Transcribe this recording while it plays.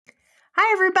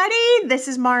Hi, everybody. This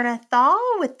is Marna Thal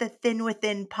with the Thin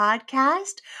Within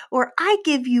podcast, where I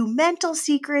give you mental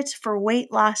secrets for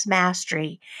weight loss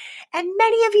mastery. And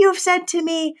many of you have said to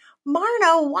me,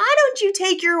 Marna, why don't you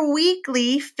take your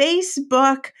weekly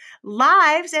Facebook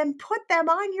lives and put them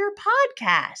on your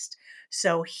podcast?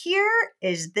 So here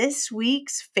is this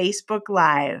week's Facebook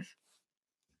Live.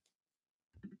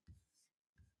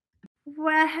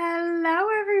 Well, hello,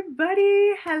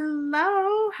 everybody.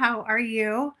 Hello. How are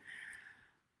you?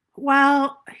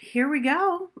 Well, here we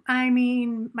go. I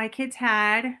mean, my kids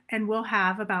had and will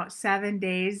have about 7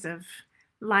 days of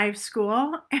live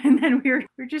school. And then we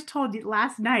were just told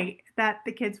last night that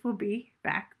the kids will be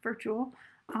back virtual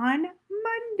on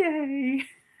Monday.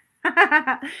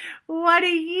 What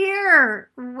a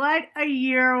year! What a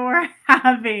year we're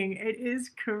having. It is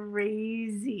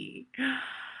crazy.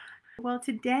 Well,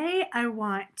 today I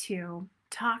want to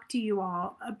talk to you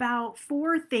all about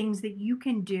 4 things that you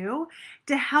can do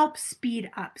to help speed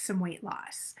up some weight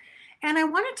loss. And I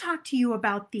want to talk to you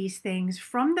about these things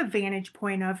from the vantage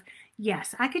point of,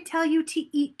 yes, I could tell you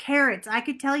to eat carrots. I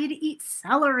could tell you to eat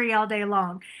celery all day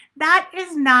long. That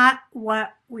is not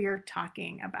what we're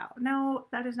talking about. No,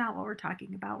 that is not what we're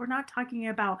talking about. We're not talking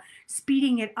about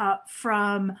speeding it up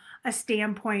from a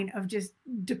standpoint of just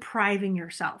depriving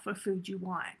yourself of food you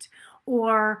want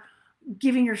or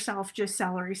giving yourself just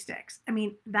celery sticks. I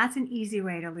mean, that's an easy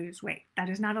way to lose weight. That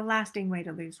is not a lasting way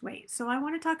to lose weight. So I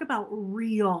want to talk about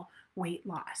real weight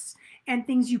loss and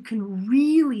things you can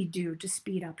really do to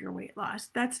speed up your weight loss.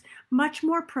 That's much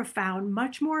more profound,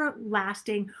 much more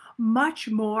lasting, much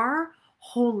more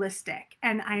holistic.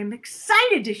 And I am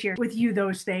excited to share with you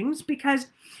those things because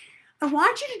I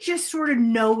want you to just sort of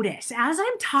notice as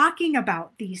I'm talking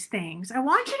about these things, I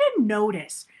want you to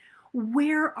notice,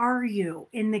 where are you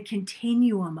in the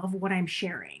continuum of what I'm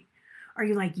sharing? Are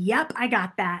you like, yep, I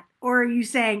got that? Or are you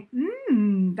saying,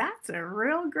 that's a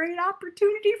real great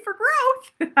opportunity for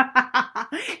growth?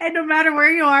 And no matter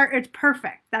where you are, it's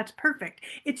perfect. That's perfect.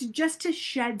 It's just to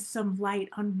shed some light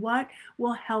on what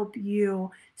will help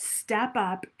you step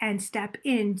up and step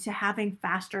into having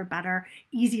faster, better,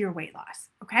 easier weight loss.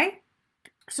 Okay?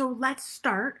 So let's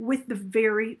start with the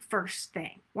very first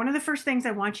thing. One of the first things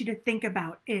I want you to think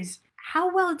about is,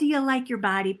 how well do you like your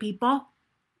body, people?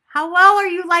 How well are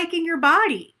you liking your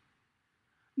body?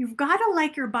 You've got to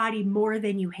like your body more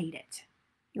than you hate it.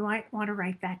 You might want to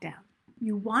write that down.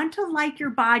 You want to like your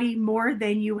body more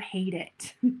than you hate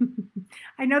it.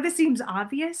 I know this seems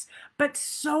obvious, but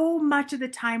so much of the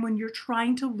time when you're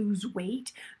trying to lose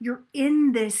weight, you're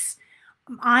in this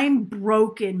I'm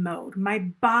broken mode. My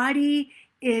body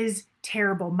is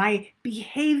terrible. My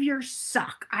behaviors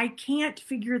suck. I can't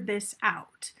figure this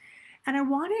out. And I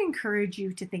want to encourage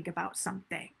you to think about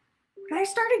something. When I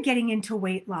started getting into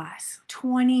weight loss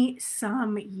 20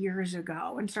 some years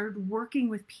ago and started working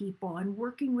with people and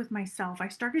working with myself, I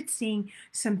started seeing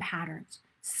some patterns,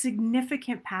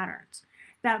 significant patterns,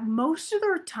 that most of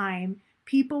the time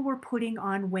people were putting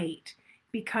on weight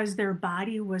because their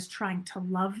body was trying to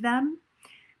love them,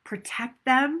 protect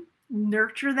them,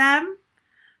 nurture them.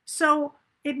 So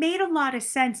it made a lot of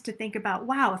sense to think about,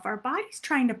 wow, if our body's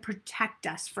trying to protect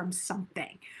us from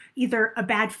something, either a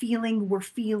bad feeling we're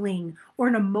feeling or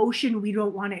an emotion we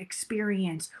don't want to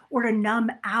experience, or to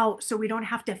numb out so we don't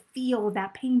have to feel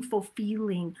that painful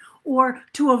feeling, or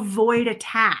to avoid a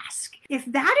task. If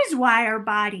that is why our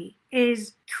body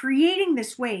is creating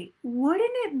this weight,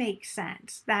 wouldn't it make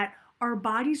sense that our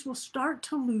bodies will start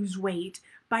to lose weight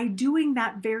by doing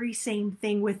that very same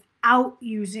thing without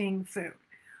using food?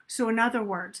 So in other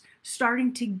words,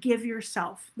 starting to give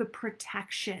yourself the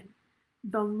protection,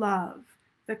 the love,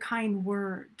 the kind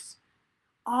words,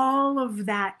 all of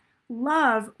that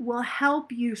love will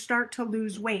help you start to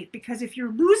lose weight. Because if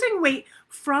you're losing weight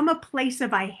from a place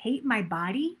of, I hate my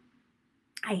body,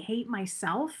 I hate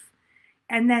myself,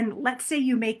 and then let's say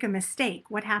you make a mistake,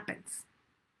 what happens?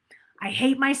 I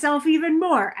hate myself even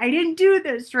more. I didn't do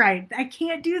this right. I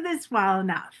can't do this well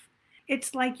enough.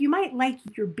 It's like you might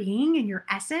like your being and your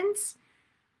essence,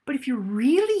 but if you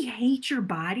really hate your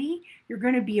body, you're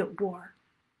going to be at war.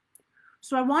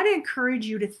 So I want to encourage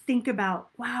you to think about,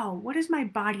 wow, what is my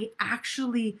body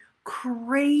actually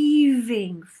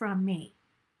craving from me?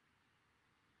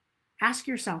 Ask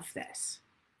yourself this.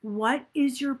 What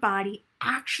is your body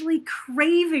actually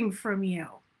craving from you?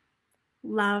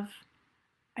 Love,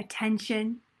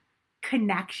 attention,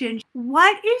 connection.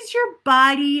 What is your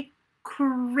body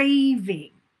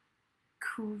craving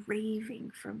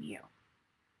from you?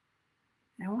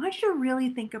 And I want you to really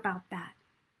think about that.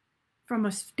 from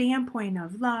a standpoint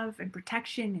of love and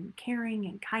protection and caring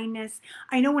and kindness.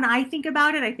 I know when I think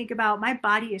about it, I think about my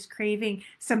body is craving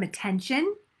some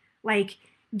attention, like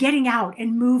getting out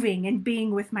and moving and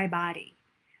being with my body.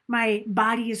 My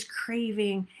body is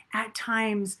craving at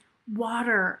times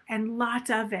water and lots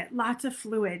of it, lots of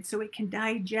fluid so it can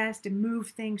digest and move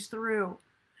things through.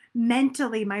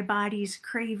 Mentally, my body's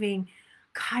craving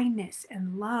kindness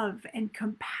and love and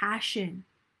compassion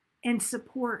and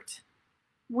support.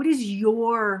 What is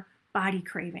your body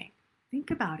craving?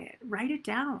 Think about it, write it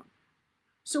down.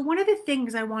 So, one of the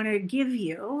things I want to give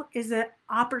you is an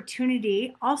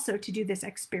opportunity also to do this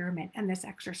experiment and this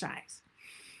exercise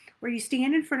where you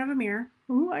stand in front of a mirror.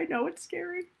 Ooh, I know it's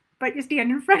scary, but you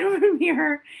stand in front of a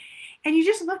mirror and you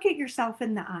just look at yourself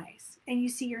in the eyes and you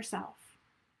see yourself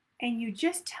and you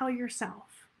just tell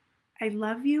yourself, I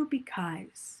love you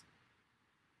because.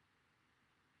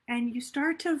 And you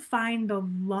start to find the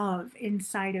love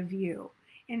inside of you,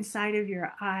 inside of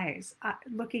your eyes,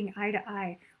 looking eye to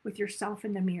eye with yourself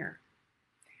in the mirror.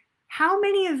 How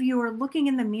many of you are looking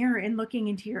in the mirror and looking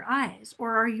into your eyes?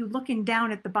 Or are you looking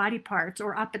down at the body parts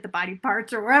or up at the body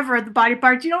parts or wherever the body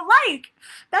parts you don't like?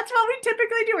 That's what we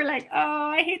typically do. We're like, oh,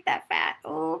 I hate that fat.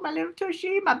 Oh, my little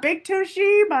tushy, my big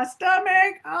tushy, my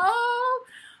stomach. Oh,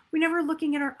 we're never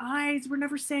looking at our eyes. We're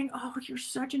never saying, oh, you're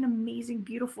such an amazing,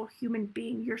 beautiful human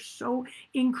being. You're so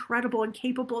incredible and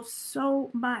capable of so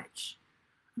much.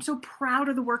 I'm so proud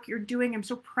of the work you're doing. I'm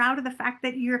so proud of the fact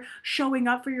that you're showing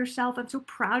up for yourself. I'm so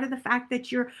proud of the fact that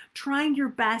you're trying your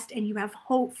best and you have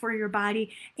hope for your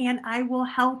body, and I will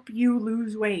help you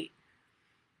lose weight.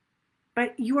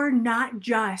 But you are not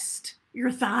just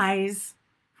your thighs.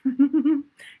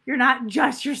 You're not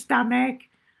just your stomach.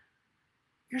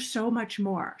 You're so much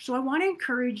more. So I want to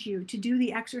encourage you to do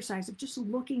the exercise of just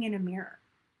looking in a mirror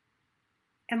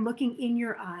and looking in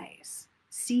your eyes.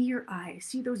 See your eyes,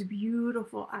 see those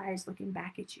beautiful eyes looking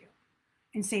back at you,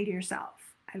 and say to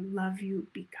yourself, I love you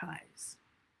because.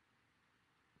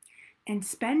 And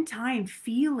spend time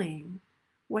feeling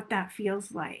what that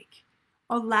feels like.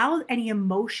 Allow any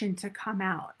emotion to come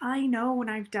out. I know when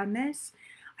I've done this,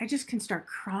 I just can start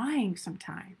crying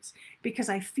sometimes because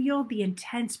I feel the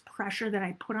intense pressure that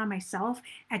I put on myself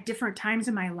at different times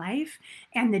in my life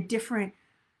and the different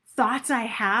thoughts I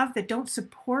have that don't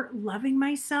support loving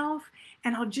myself,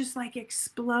 and I'll just like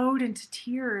explode into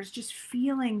tears, just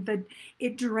feeling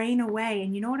it drain away.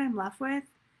 And you know what I'm left with?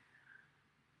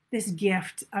 This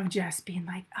gift of just being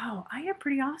like, oh, I am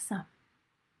pretty awesome.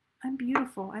 I'm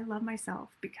beautiful. I love myself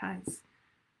because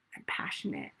I'm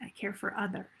passionate. I care for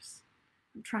others.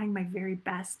 I'm trying my very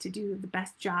best to do the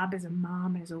best job as a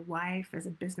mom, as a wife, as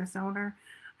a business owner.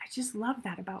 I just love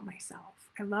that about myself.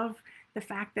 I love the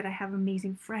fact that I have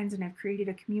amazing friends and I've created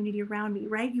a community around me,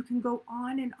 right? You can go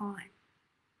on and on.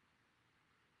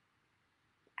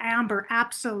 Amber,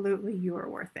 absolutely, you are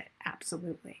worth it.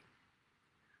 Absolutely.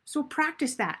 So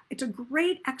practice that. It's a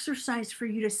great exercise for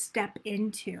you to step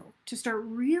into, to start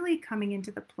really coming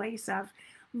into the place of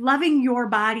loving your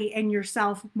body and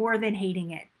yourself more than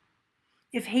hating it.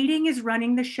 If hating is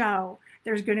running the show,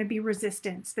 there's going to be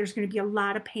resistance. There's going to be a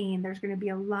lot of pain. There's going to be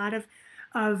a lot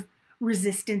of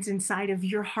resistance inside of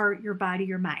your heart, your body,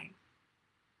 your mind.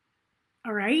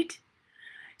 All right?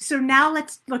 So now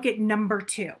let's look at number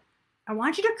 2. I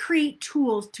want you to create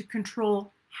tools to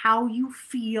control how you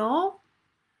feel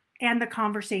and the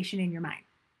conversation in your mind.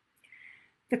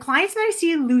 The clients that I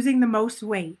see losing the most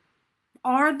weight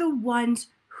are the ones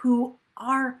who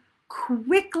are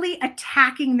quickly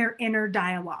attacking their inner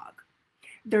dialogue.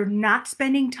 They're not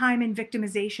spending time in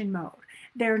victimization mode.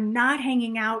 They're not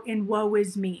hanging out in woe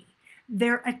is me.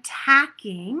 They're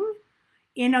attacking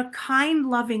in a kind,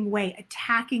 loving way,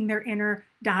 attacking their inner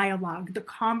dialogue, the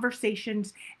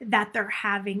conversations that they're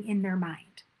having in their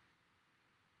mind.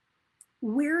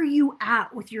 Where are you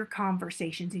at with your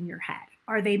conversations in your head?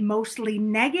 Are they mostly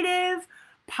negative,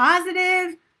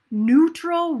 positive,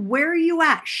 neutral? Where are you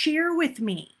at? Share with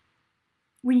me.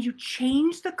 When you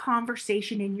change the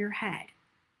conversation in your head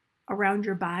around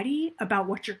your body, about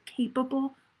what you're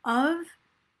capable of,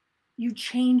 you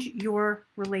change your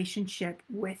relationship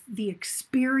with the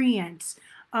experience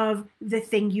of the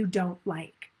thing you don't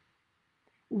like,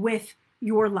 with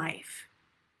your life.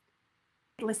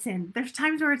 Listen, there's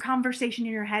times where a conversation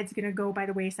in your head's going to go by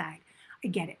the wayside. I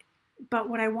get it. But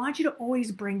what I want you to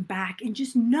always bring back, and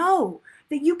just know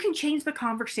that you can change the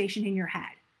conversation in your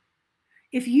head.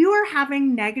 If you are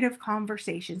having negative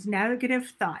conversations,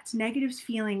 negative thoughts, negative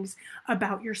feelings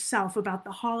about yourself, about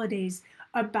the holidays,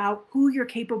 about who you're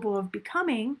capable of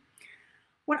becoming,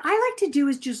 what I like to do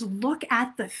is just look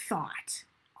at the thought.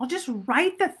 I'll just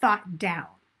write the thought down.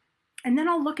 And then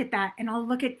I'll look at that and I'll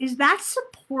look at, is that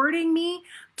supporting me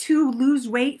to lose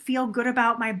weight, feel good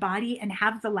about my body, and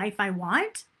have the life I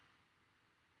want?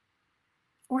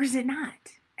 Or is it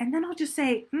not? And then I'll just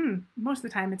say, most of the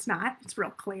time it's not. It's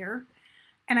real clear.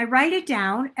 And I write it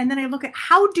down, and then I look at,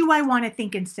 how do I want to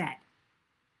think instead?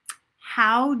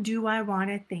 How do I want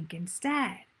to think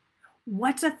instead?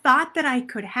 What's a thought that I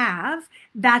could have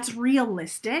that's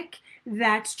realistic,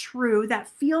 that's true, that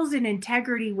feels in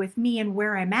integrity with me and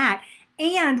where I'm at,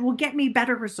 and will get me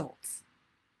better results?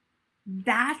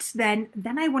 That's then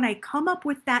when I come up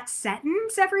with that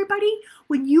sentence, everybody,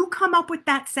 when you come up with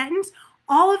that sentence,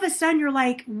 all of a sudden you're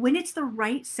like, when it's the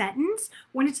right sentence,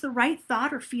 when it's the right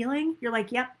thought or feeling, you're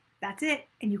like, yep, that's it.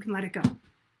 And you can let it go.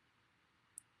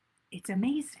 It's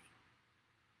amazing.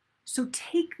 So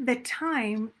take the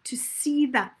time to see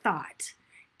that thought,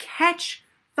 catch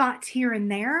thoughts here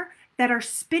and there that are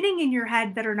spinning in your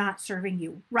head that are not serving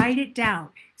you. Write it down,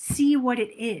 see what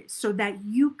it is so that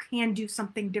you can do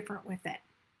something different with it.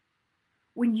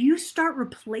 When you start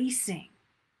replacing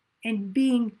and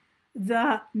being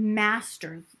the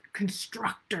master,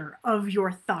 constructor of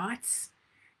your thoughts,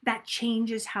 that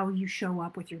changes how you show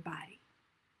up with your body.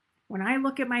 When I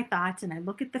look at my thoughts and I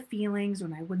look at the feelings,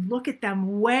 when I would look at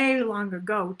them way long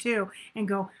ago too and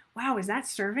go, wow, is that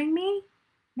serving me?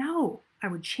 No, I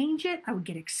would change it. I would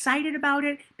get excited about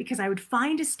it because I would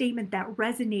find a statement that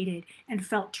resonated and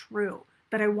felt true,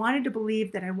 that I wanted to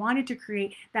believe, that I wanted to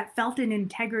create, that felt in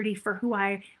integrity for who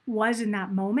I was in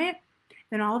that moment.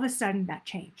 Then all of a sudden that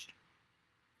changed.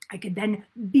 I could then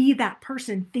be that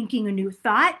person thinking a new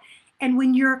thought. And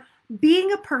when you're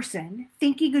being a person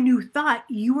thinking a new thought,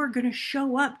 you are going to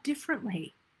show up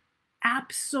differently.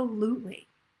 Absolutely.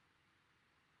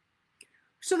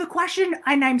 So the question,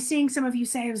 and I'm seeing some of you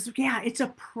say, is, yeah, it's a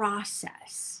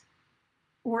process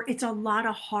or it's a lot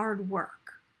of hard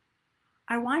work.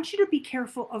 I want you to be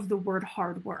careful of the word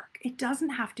hard work. It doesn't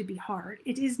have to be hard.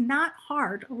 It is not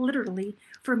hard, literally,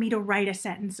 for me to write a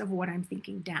sentence of what I'm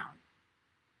thinking down.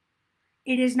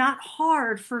 It is not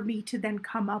hard for me to then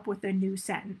come up with a new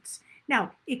sentence.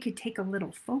 Now, it could take a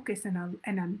little focus and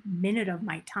a minute of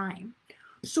my time.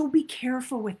 So be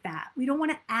careful with that. We don't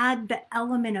want to add the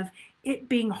element of it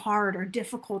being hard or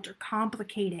difficult or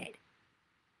complicated.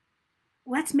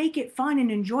 Let's make it fun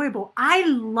and enjoyable. I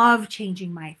love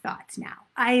changing my thoughts now.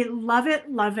 I love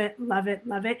it, love it, love it,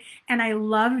 love it. And I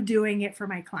love doing it for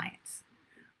my clients.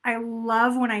 I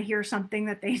love when I hear something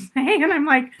that they say and I'm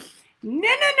like, no.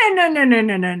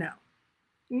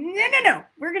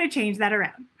 We're going to change that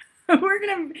around. We're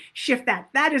going to shift that.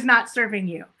 That is not serving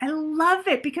you. I love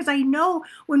it because I know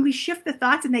when we shift the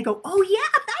thoughts and they go, oh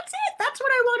yeah, that's it. That's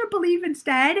what I want to believe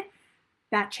instead.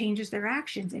 That changes their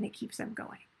actions and it keeps them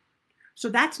going. So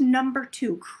that's number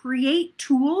 2. Create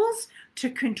tools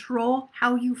to control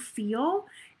how you feel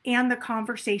and the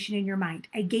conversation in your mind.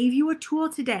 I gave you a tool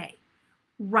today.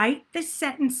 Write the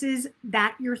sentences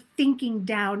that you're thinking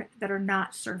down that are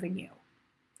not serving you.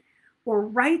 Or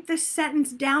write the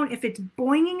sentence down. If it's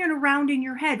boinging it around in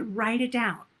your head, write it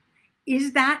down.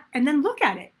 Is that, and then look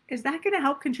at it. Is that going to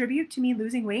help contribute to me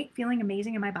losing weight, feeling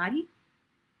amazing in my body?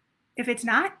 If it's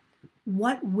not,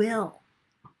 what will?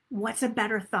 What's a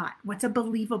better thought? What's a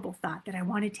believable thought that I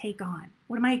want to take on?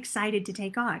 What am I excited to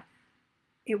take on?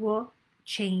 It will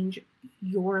change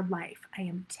your life. I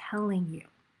am telling you.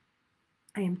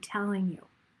 I am telling you.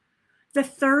 The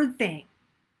third thing,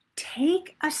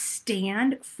 take a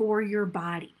stand for your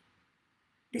body.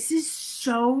 This is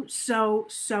so, so,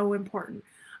 so important.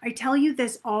 I tell you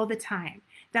this all the time,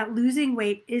 that losing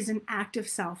weight is an act of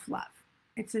self-love.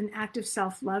 It's an act of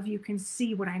self-love. You can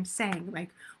see what I'm saying, like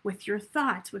with your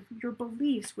thoughts, with your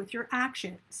beliefs, with your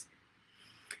actions.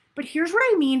 But here's what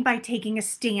I mean by taking a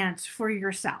stance for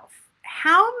yourself.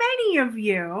 How many of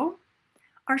you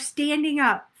are standing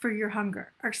up for your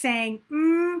hunger, are saying,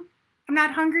 I'm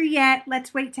not hungry yet,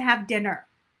 let's wait to have dinner?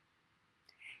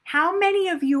 How many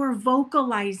of you are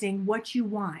vocalizing what you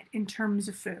want in terms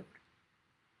of food?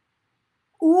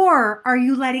 Or are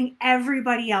you letting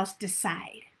everybody else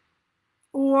decide?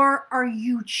 Or are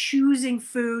you choosing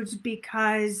foods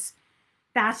because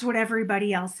that's what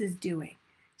everybody else is doing?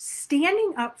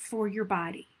 Standing up for your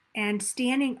body and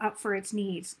standing up for its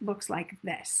needs looks like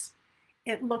this.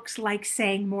 It looks like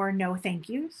saying more no thank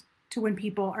yous to when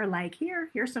people are like,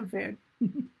 here's some food.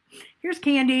 Here's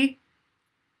candy.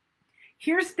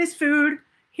 Here's this food.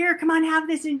 Here, come on, have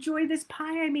this. Enjoy this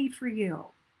pie I made for you.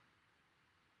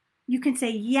 You can say,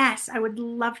 yes, I would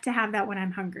love to have that when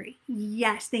I'm hungry.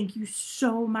 Yes, thank you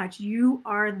so much. You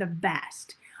are the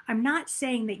best. I'm not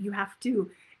saying that you have to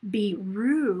be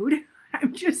rude.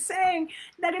 I'm just saying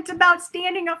that it's about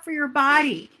standing up for your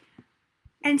body.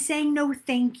 and saying no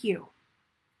thank you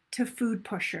to food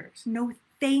pushers, no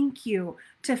thank you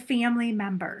to family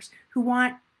members who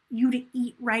want you to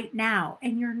eat right now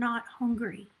and you're not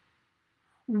hungry.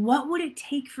 What would it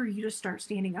take for you to start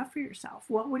standing up for yourself?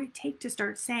 What would it take to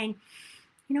start saying,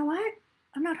 you know what?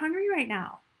 I'm not hungry right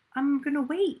now. I'm going to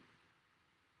wait.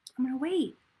 I'm going to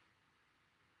wait.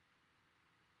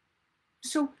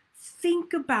 So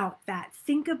think about that.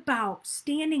 Think about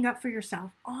standing up for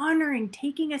yourself, honoring,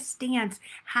 taking a stance,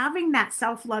 having that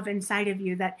self-love inside of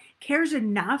you that cares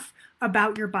enough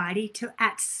about your body to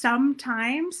at some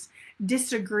times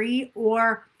disagree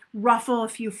or ruffle a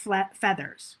few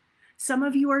feathers. Some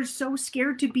of you are so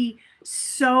scared to be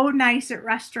so nice at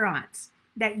restaurants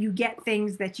that you get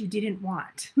things that you didn't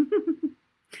want.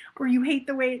 Or you hate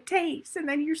the way it tastes and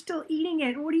then you're still eating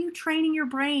it. What are you training your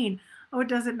brain? Oh, it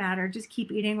doesn't matter. Just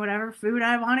keep eating whatever food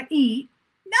I want to eat.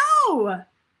 No,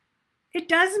 it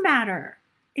does matter.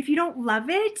 If you don't love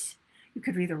it, you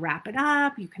could either wrap it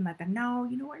up. You can let them know,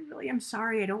 you know, I really am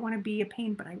sorry. I don't want to be a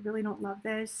pain, but I really don't love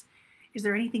this. Is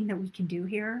there anything that we can do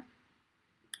here?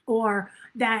 Or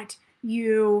that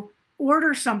you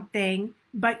order something,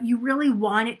 but you really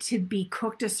want it to be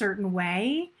cooked a certain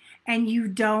way and you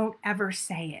don't ever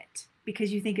say it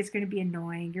because you think it's going to be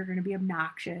annoying. You're going to be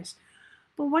obnoxious.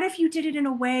 But what if you did it in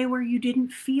a way where you didn't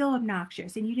feel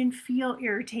obnoxious and you didn't feel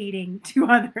irritating to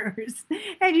others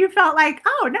and you felt like,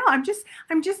 oh no, I'm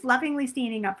just lovingly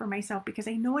standing up for myself because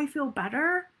I know I feel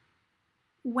better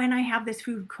when I have this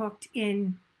food cooked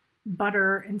in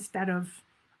butter instead of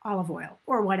olive oil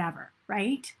or whatever,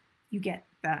 right? You get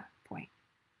the point.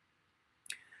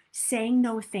 Saying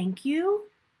no thank you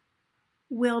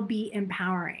will be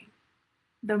empowering.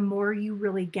 The more you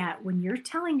really get when you're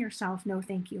telling yourself no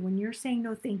thank you, when you're saying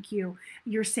no thank you,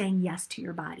 you're saying yes to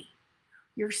your body.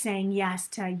 You're saying yes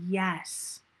to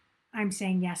yes. I'm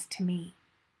saying yes to me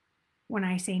when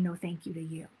I say no thank you to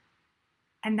you.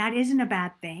 And that isn't a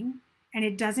bad thing. And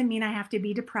it doesn't mean I have to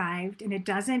be deprived. And it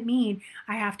doesn't mean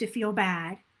I have to feel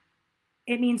bad.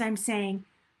 It means I'm saying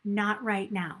not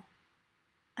right now.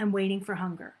 I'm waiting for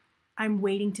hunger. I'm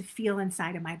waiting to feel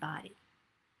inside of my body.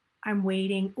 I'm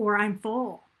waiting, or I'm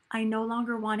full. I no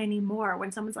longer want any more.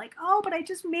 When someone's like, oh, but I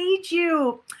just made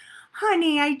you,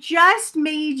 honey, I just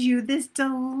made you this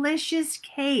delicious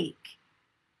cake.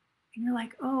 And you're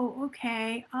like, oh,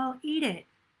 okay, I'll eat it.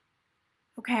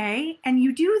 Okay. And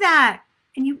you do that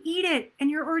and you eat it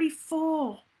and you're already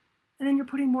full. And then you're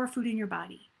putting more food in your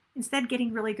body. Instead,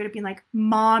 getting really good at being like,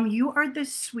 Mom, you are the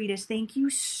sweetest. Thank you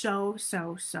so,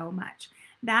 so, so much.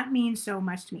 That means so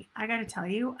much to me. I got to tell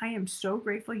you, I am so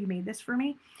grateful you made this for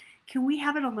me. Can we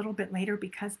have it a little bit later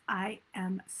because I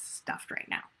am stuffed right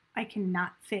now. I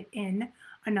cannot fit in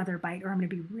another bite or I'm going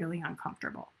to be really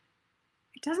uncomfortable.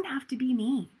 It doesn't have to be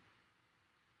me.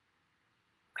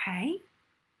 Okay?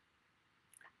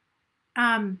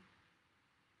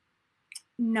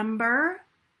 Number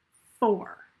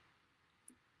 4.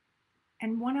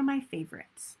 And one of my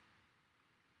favorites.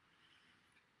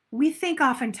 We think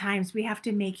oftentimes we have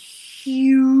to make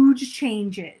huge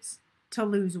changes to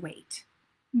lose weight.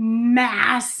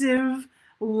 Massive,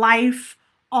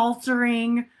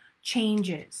 life-altering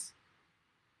changes.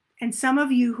 And some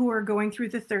of you who are going through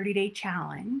the 30-day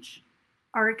challenge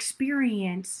are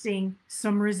experiencing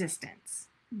some resistance,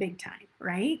 big time,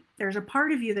 right? There's a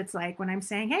part of you that's like, when I'm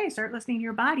saying, hey, start listening to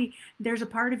your body, there's a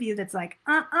part of you that's like,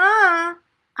 I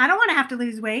don't want to have to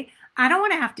lose weight. I don't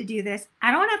want to have to do this.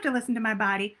 I don't want to have to listen to my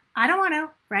body. I don't want to,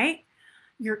 right?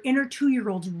 Your inner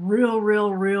 2-year-old's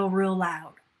real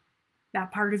loud.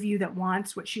 That part of you that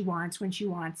wants what she wants when she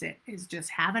wants it is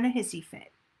just having a hissy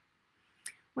fit.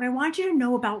 What I want you to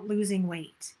know about losing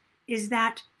weight is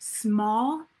that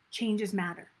small changes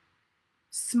matter.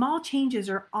 Small changes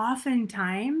are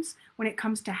oftentimes, when it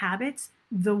comes to habits,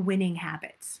 the winning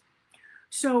habits.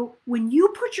 So when you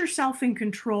put yourself in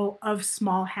control of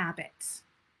small habits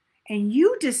and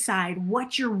you decide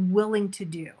what you're willing to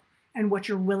do and what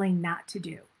you're willing not to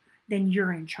do, then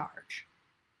you're in charge.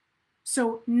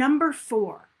 So number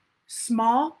 4,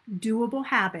 small doable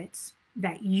habits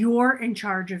that you're in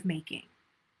charge of making.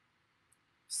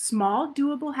 Small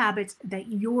doable habits that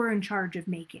you're in charge of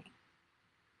making.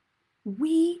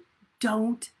 We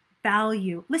don't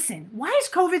value. Listen, why is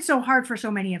COVID so hard for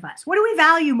so many of us? What do we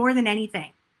value more than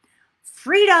anything?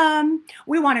 Freedom.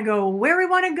 We want to go where we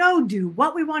want to go, do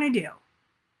what we want to do.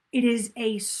 It is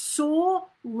a soul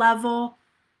level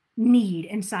need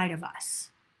inside of us.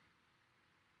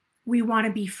 We want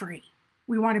to be free.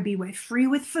 We want to be free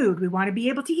with food. We want to be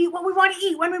able to eat what we want to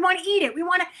eat when we want to eat it. We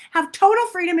want to have total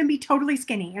freedom and be totally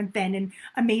skinny and thin and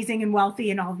amazing and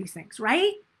wealthy and all these things,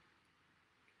 right?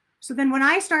 So then when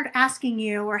I start asking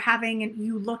you or having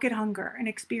you look at hunger and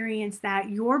experience that,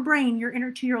 your brain, your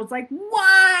inner 2-year-old's like,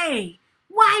 why?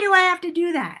 Why do I have to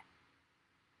do that?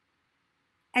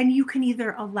 And you can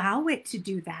either allow it to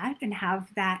do that and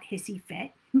have that hissy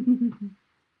fit,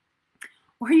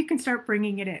 or you can start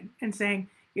bringing it in and saying,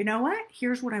 you know what?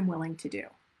 Here's what I'm willing to do.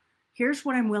 Here's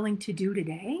what I'm willing to do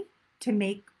today to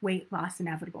make weight loss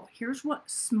inevitable. Here's what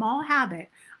small habit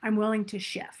I'm willing to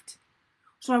shift.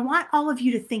 So I want all of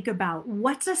you to think about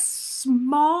what's a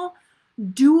small,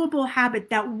 doable habit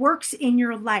that works in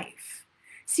your life.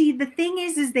 See, the thing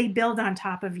is they build on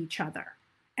top of each other.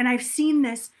 And I've seen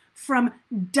this from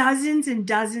dozens and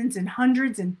dozens and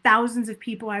hundreds and thousands of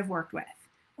people I've worked with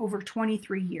over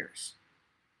 23 years.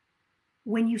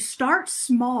 When you start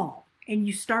small and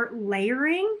you start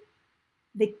layering,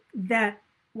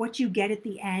 what you get at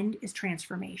the end is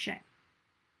transformation.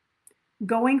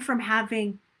 Going from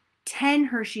having 10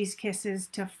 Hershey's Kisses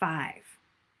to 5,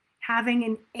 having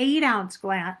an 8-ounce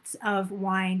glass of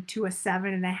wine to a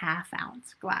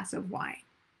 7.5-ounce glass of wine,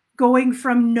 going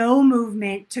from no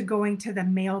movement to going to the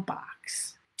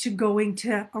mailbox, to going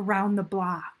to around the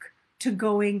block, to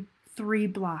going 3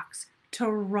 blocks, to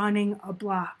running a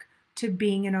block, to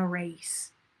being in a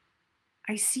race.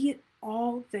 I see it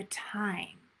all the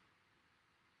time.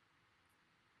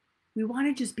 We want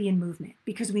to just be in movement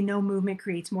because we know movement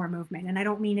creates more movement. And I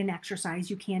don't mean in exercise.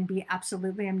 You can be,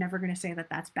 absolutely. I'm never going to say that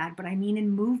that's bad, but I mean in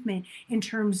movement in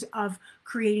terms of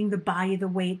creating the body, the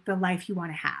weight, the life you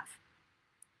want to have.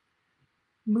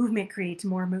 Movement creates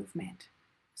more movement.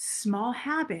 Small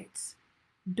habits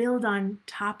build on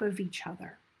top of each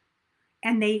other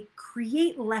and they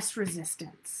create less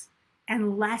resistance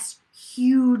and less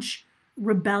huge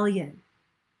rebellion.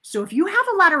 So if you have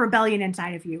a lot of rebellion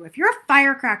inside of you, if you're a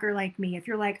firecracker like me, if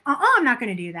you're like, I'm not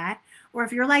going to do that. Or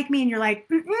if you're like me and you're like,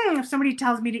 if somebody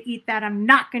tells me to eat that, I'm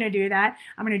not going to do that.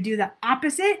 I'm going to do the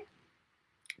opposite.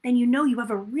 Then you know you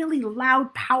have a really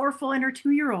loud, powerful inner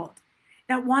 2-year-old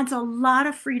that wants a lot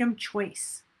of freedom,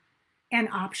 choice, and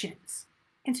options.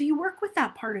 And so you work with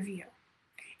that part of you.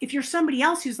 If you're somebody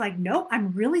else who's like, nope,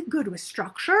 I'm really good with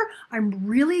structure. I'm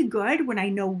really good when I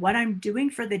know what I'm doing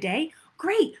for the day.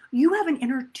 Great. You have an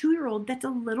inner 2-year-old that's a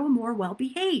little more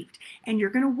well-behaved and you're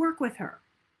going to work with her.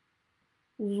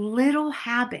 Little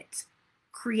habits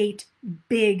create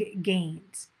big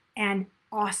gains and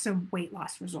awesome weight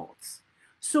loss results.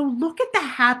 So look at the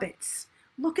habits.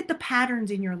 Look at the patterns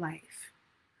in your life.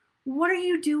 What are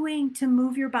you doing to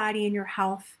move your body and your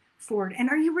health forward? And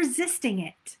are you resisting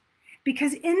it?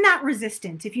 Because in that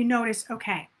resistance, if you notice,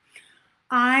 okay,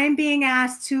 I'm being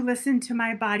asked to listen to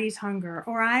my body's hunger,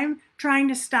 or I'm trying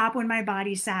to stop when my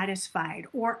body's satisfied,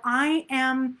 or I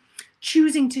am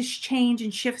choosing to change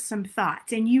and shift some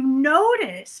thoughts, and you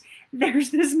notice there's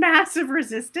this massive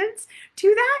resistance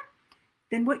to that,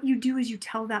 then what you do is you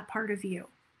tell that part of you.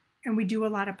 And we do a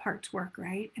lot of parts work,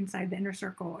 right? Inside the inner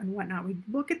circle and whatnot. We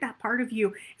look at that part of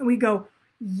you and we go,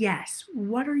 yes,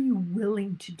 what are you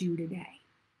willing to do today?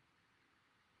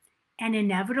 And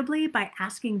inevitably, by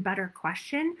asking better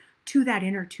question to that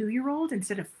inner 2-year-old,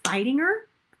 instead of fighting her,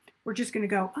 we're just going to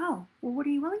go, oh, well, what are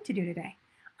you willing to do today?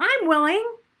 I'm willing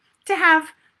to have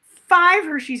 5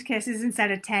 Hershey's Kisses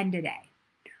instead of 10 today.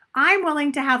 I'm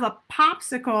willing to have a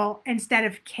popsicle instead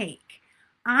of cake.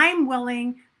 I'm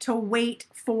willing to wait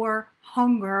for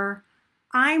hunger.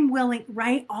 I'm willing,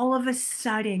 right? All of a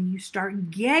sudden, you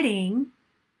start getting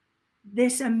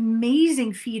this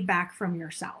amazing feedback from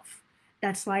yourself.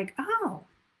 That's like, oh,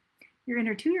 your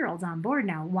inner 2-year-old's on board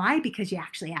now. Why? Because you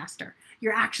actually asked her.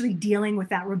 You're actually dealing with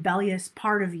that rebellious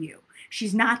part of you.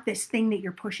 She's not this thing that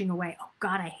you're pushing away. Oh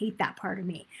God, I hate that part of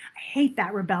me. I hate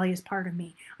that rebellious part of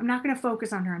me. I'm not going to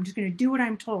focus on her. I'm just going to do what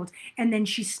I'm told. And then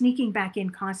she's sneaking back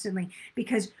in constantly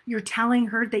because you're telling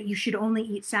her that you should only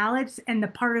eat salads. And the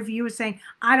part of you is saying,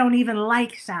 I don't even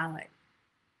like salad.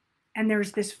 And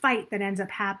there's this fight that ends up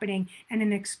happening and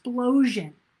an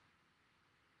explosion.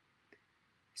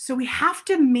 So we have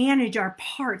to manage our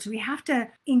parts. We have to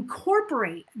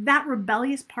incorporate that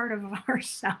rebellious part of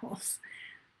ourselves.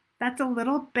 That's a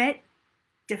little bit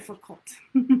difficult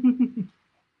and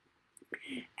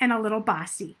a little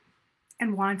bossy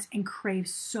and wants and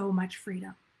craves so much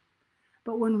freedom.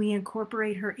 But when we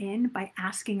incorporate her in by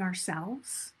asking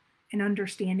ourselves and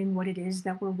understanding what it is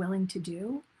that we're willing to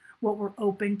do, what we're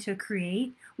open to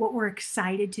create, what we're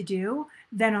excited to do,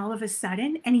 then all of a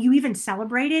sudden, and you even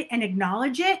celebrate it and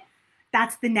acknowledge it,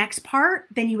 that's the next part.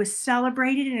 Then you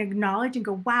celebrate it and acknowledge and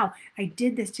go, wow, I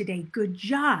did this today. Good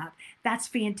job. That's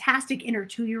fantastic, inner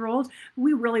 2-year-old.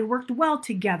 We really worked well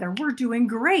together. We're doing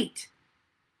great.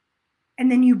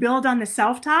 And then you build on the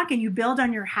self-talk and you build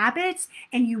on your habits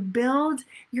and you build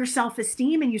your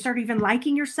self-esteem and you start even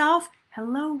liking yourself.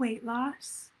 Hello, weight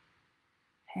loss.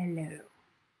 Hello.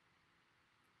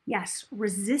 Yes,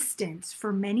 resistance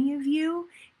for many of you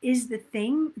is the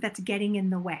thing that's getting in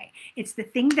the way. It's the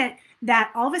thing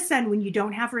that all of a sudden when you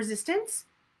don't have resistance,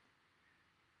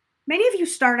 many of you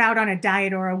start out on a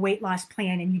diet or a weight loss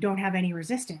plan and you don't have any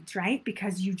resistance, right?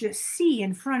 Because you just see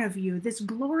in front of you this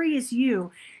glorious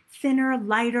you, thinner,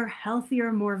 lighter,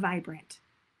 healthier, more vibrant.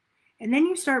 And then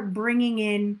you start bringing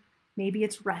in, maybe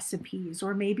it's recipes,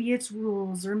 or maybe it's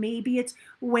rules, or maybe it's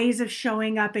ways of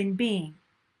showing up and being.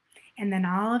 And then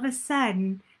all of a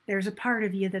sudden, there's a part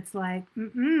of you that's like,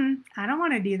 I don't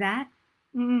want to do that.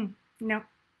 No,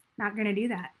 not going to do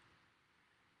that.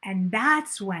 And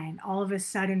that's when all of a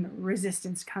sudden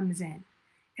resistance comes in.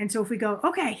 And so if we go,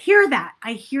 okay, I hear that.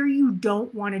 I hear you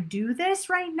don't want to do this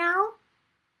right now.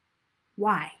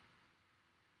 Why?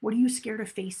 What are you scared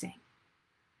of facing?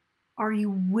 Are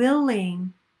you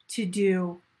willing to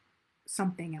do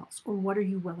something else? Or what are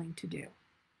you willing to do?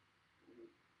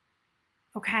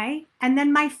 Okay. And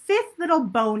then my fifth little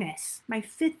bonus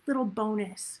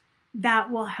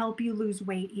that will help you lose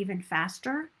weight even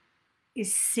faster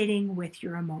is sitting with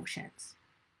your emotions,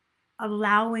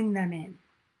 allowing them in.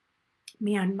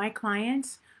 Man, my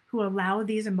clients who allow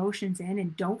these emotions in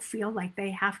and don't feel like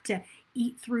they have to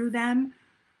eat through them,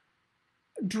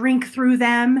 drink through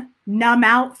them, numb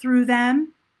out through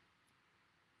them,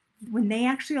 when they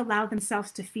actually allow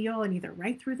themselves to feel and either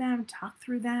write through them, talk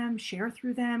through them, share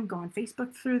through them, go on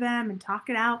Facebook through them and talk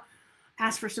it out,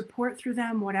 ask for support through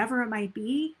them, whatever it might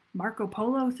be, Marco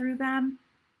Polo through them,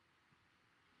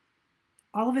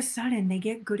 all of a sudden they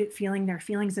get good at feeling their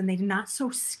feelings and they're not so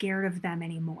scared of them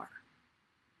anymore.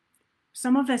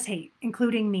 Some of us hate,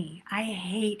 including me. I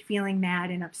hate feeling mad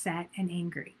and upset and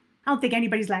angry. I don't think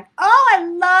anybody's like, oh, I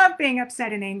love being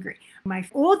upset and angry. My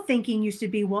old thinking used to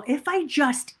be, well, if I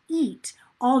just eat,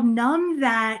 I'll numb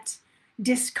that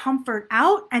discomfort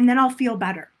out and then I'll feel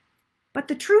better. But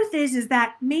the truth is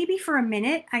that maybe for a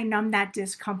minute I numbed that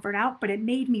discomfort out, but it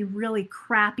made me really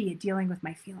crappy at dealing with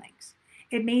my feelings.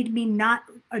 It made me not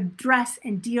address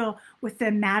and deal with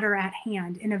the matter at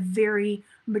hand in a very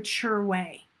mature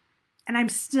way. And I'm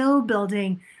still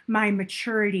building my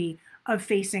maturity of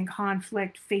facing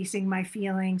conflict, facing my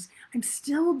feelings. I'm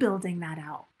still building that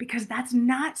out because that's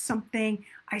not something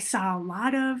I saw a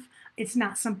lot of. It's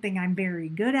not something I'm very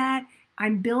good at.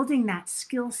 I'm building that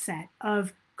skill set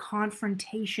of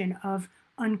confrontation of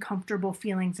uncomfortable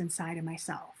feelings inside of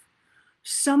myself.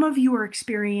 Some of you are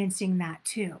experiencing that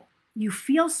too. You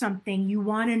feel something, you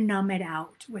want to numb it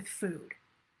out with food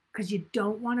because you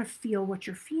don't want to feel what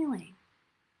you're feeling.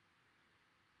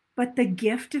 But the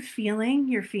gift of feeling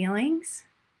your feelings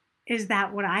is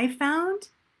that what I found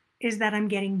is that I'm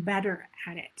getting better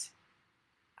at it.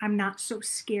 I'm not so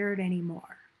scared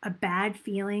anymore. A bad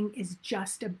feeling is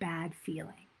just a bad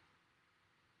feeling.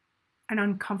 An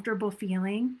uncomfortable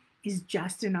feeling is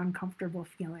just an uncomfortable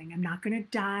feeling. I'm not going to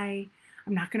die.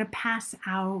 I'm not going to pass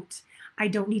out. I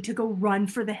don't need to go run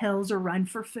for the hills or run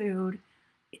for food.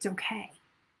 It's okay.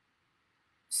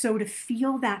 So to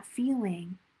feel that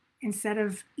feeling, instead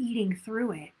of eating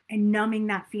through it and numbing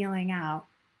that feeling out,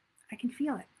 I can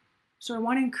feel it. So I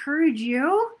want to encourage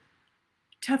you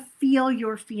to feel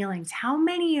your feelings. How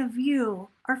many of you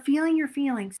are feeling your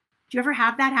feelings? Do you ever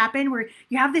have that happen where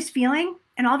you have this feeling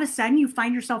and all of a sudden you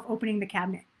find yourself opening the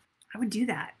cabinet? I would do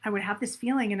that. I would have this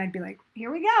feeling and I'd be like,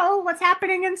 here we go. What's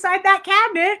happening inside that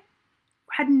cabinet?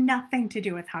 It had nothing to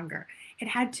do with hunger. It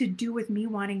had to do with me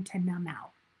wanting to numb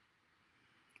out.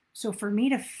 So for me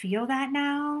to feel that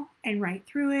now and write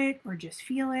through it or just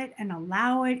feel it and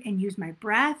allow it and use my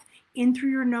breath in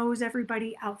through your nose,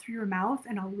 everybody, out through your mouth,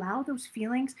 and allow those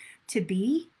feelings to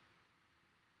be,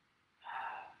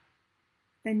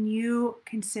 then you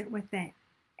can sit with it.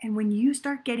 And when you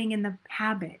start getting in the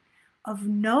habit of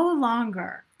no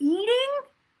longer eating,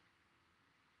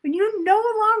 when you no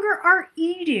longer are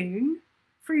eating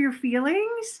for your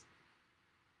feelings,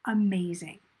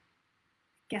 amazing.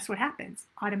 Guess what happens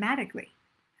automatically?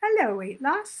 Hello, weight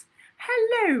loss.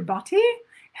 Hello, body.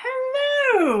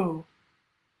 Hello.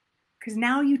 Because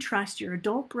now you trust your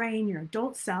adult brain, your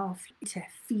adult self to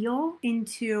feel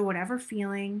into whatever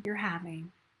feeling you're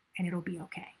having, and it'll be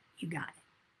okay. You got it.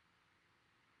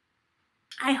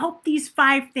 I hope these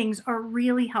 5 things are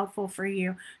really helpful for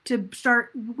you to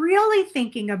start really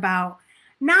thinking about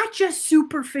not just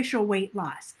superficial weight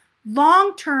loss,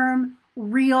 long-term,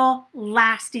 real,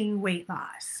 lasting weight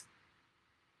loss.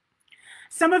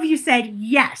 Some of you said,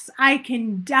 yes, I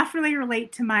can definitely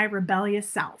relate to my rebellious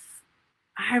self.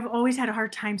 I've always had a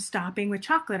hard time stopping with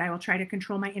chocolate. I will try to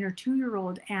control my inner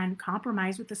 2-year-old and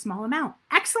compromise with a small amount.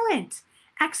 Excellent.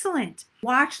 Excellent.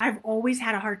 Watch, I've always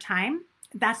had a hard time.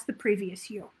 That's the previous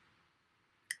you.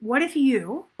 What if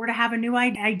you were to have a new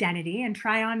identity and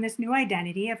try on this new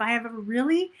identity if I have a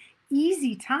really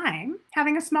easy time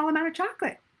having a small amount of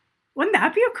chocolate? Wouldn't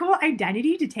that be a cool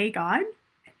identity to take on?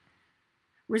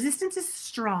 Resistance is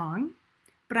strong,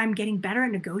 but I'm getting better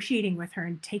at negotiating with her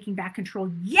and taking back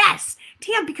control. Yes,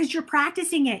 Tam, because you're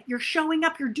practicing it. You're showing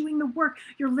up. You're doing the work.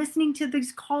 You're listening to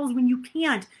these calls when you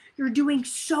can't. You're doing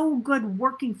so good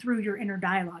working through your inner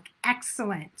dialogue.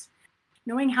 Excellent.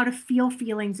 Knowing how to feel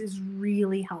feelings is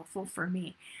really helpful for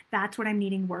me. That's what I'm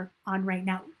needing work on right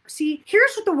now. See,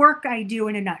 here's what the work I do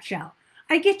in a nutshell.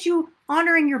 I get you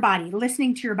honoring your body,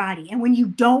 listening to your body. And when you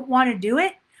don't want to do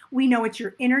it, we know it's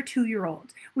your inner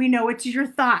 2-year-old. We know it's your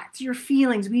thoughts, your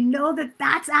feelings. We know that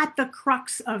that's at the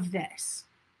crux of this.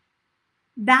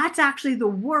 That's actually the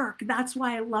work. That's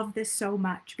why I love this so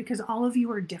much, because all of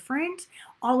you are different.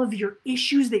 All of your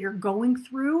issues that you're going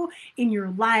through in your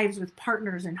lives with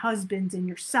partners and husbands and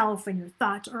yourself and your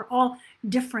thoughts are all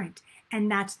different. And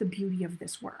that's the beauty of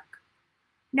this work.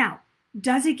 Now,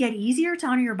 does it get easier to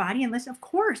honor your body and listen? Of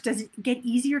course. Does it get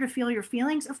easier to feel your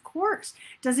feelings? Of course.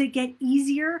 Does it get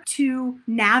easier to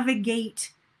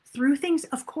navigate through things?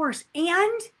 Of course.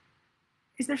 And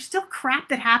is there still crap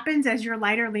that happens as you're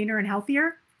lighter, leaner, and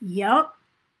healthier? Yep.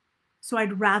 So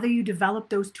I'd rather you develop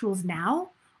those tools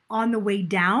now on the way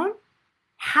down.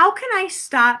 How can I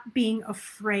stop being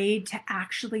afraid to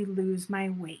actually lose my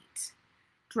weight?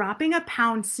 Dropping a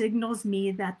pound signals me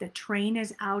that the train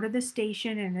is out of the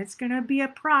station, and it's going to be a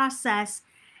process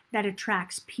that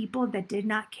attracts people that did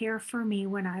not care for me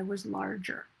when I was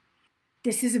larger.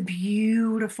 This is a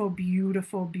beautiful,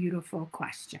 beautiful, beautiful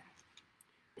question.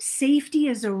 Safety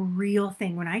is a real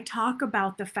thing. When I talk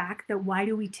about the fact that why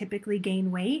do we typically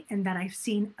gain weight, and that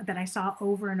I saw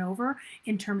over and over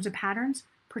in terms of patterns,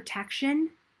 protection,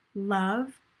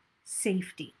 love,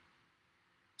 safety.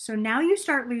 So now you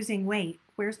start losing weight.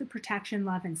 Where's the protection,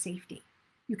 love, and safety?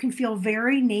 You can feel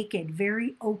very naked,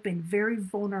 very open, very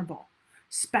vulnerable,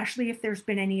 especially if there's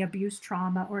been any abuse,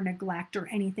 trauma, or neglect, or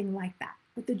anything like that.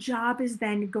 But the job is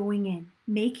then going in,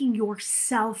 making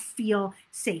yourself feel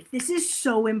safe. This is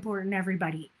so important,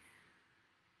 everybody.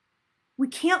 We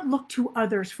can't look to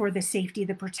others for the safety,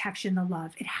 the protection, the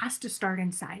love. It has to start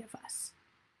inside of us.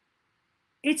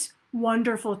 It's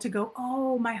wonderful to go,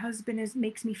 oh, my husband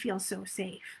makes me feel so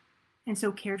safe and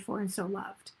so cared for and so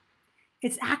loved.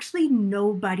 It's actually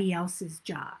nobody else's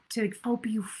job to help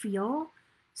you feel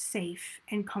safe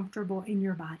and comfortable in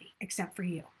your body except for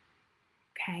you.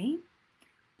 Okay?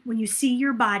 When you see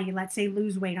your body, let's say,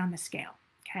 lose weight on the scale,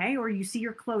 okay? Or you see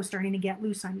your clothes starting to get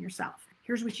loose on yourself.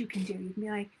 Here's what you can do. You can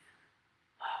be like,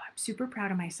 oh, I'm super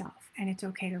proud of myself, and it's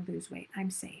okay to lose weight.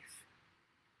 I'm safe.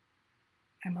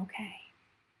 I'm okay.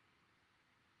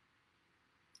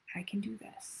 I can do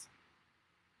this.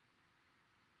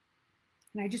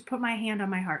 And I just put my hand on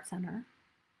my heart center,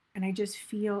 and I just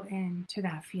feel into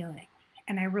that feeling.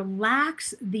 And I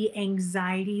relax the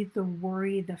anxiety, the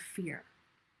worry, the fear.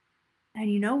 And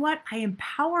you know what? I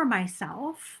empower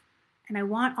myself, and I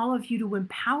want all of you to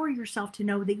empower yourself to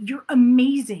know that you're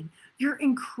amazing. You're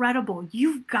incredible.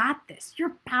 You've got this.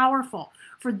 You're powerful.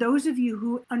 For those of you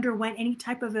who underwent any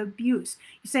type of abuse,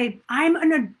 you say, I'm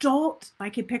an adult. I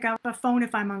can pick up a phone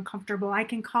if I'm uncomfortable. I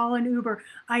can call an Uber.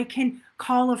 I can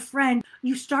call a friend.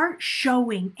 You start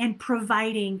showing and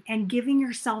providing and giving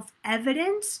yourself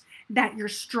evidence that you're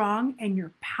strong and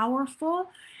you're powerful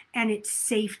and it's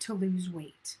safe to lose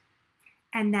weight.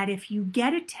 And that if you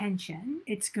get attention,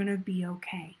 it's going to be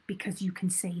okay because you can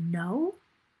say no.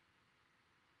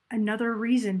 Another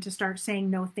reason to start saying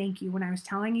no, thank you. When I was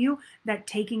telling you that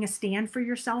taking a stand for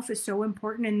yourself is so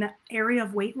important in the area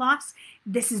of weight loss,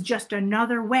 this is just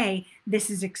another way this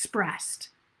is expressed.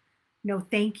 No,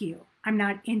 thank you. I'm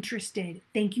not interested.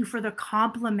 Thank you for the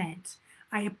compliment.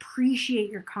 I appreciate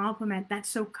your compliment. That's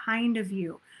so kind of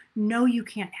you. No, you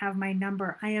can't have my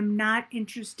number. I am not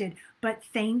interested, but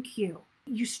thank you.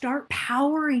 You start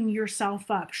powering yourself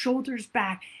up, shoulders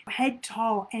back, head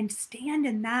tall, and stand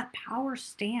in that power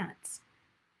stance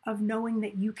of knowing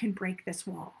that you can break this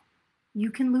wall. You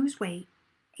can lose weight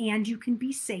and you can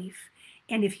be safe.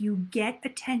 And if you get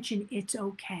attention, it's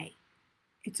okay.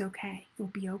 It's okay. You'll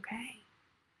be okay.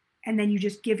 And then you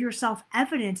just give yourself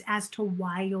evidence as to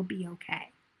why you'll be okay.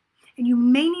 And you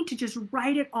may need to just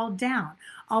write it all down.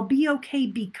 I'll be okay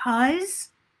because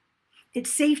it's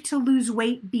safe to lose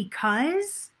weight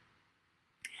because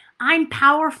I'm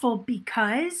powerful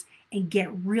because, and get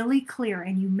really clear.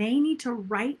 And you may need to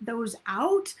write those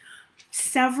out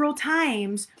several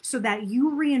times so that you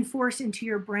reinforce into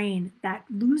your brain that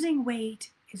losing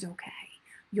weight is okay.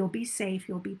 You'll be safe,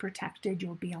 you'll be protected,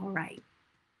 you'll be all right.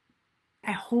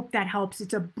 I hope that helps.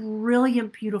 It's a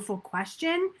brilliant, beautiful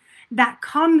question that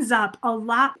comes up a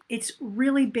lot. It's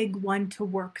really big one to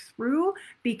work through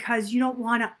because you don't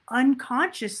want to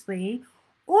unconsciously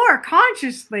or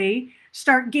consciously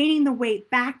start gaining the weight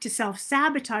back to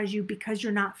self-sabotage you because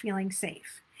you're not feeling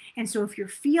safe. And so if you're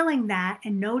feeling that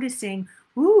and noticing,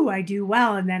 ooh, I do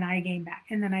well and then I gain back,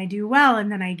 and then I do well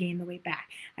and then I gain the weight back.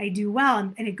 I do well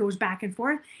and it goes back and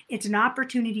forth. It's an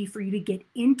opportunity for you to get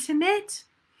intimate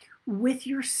with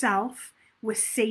yourself, with safety.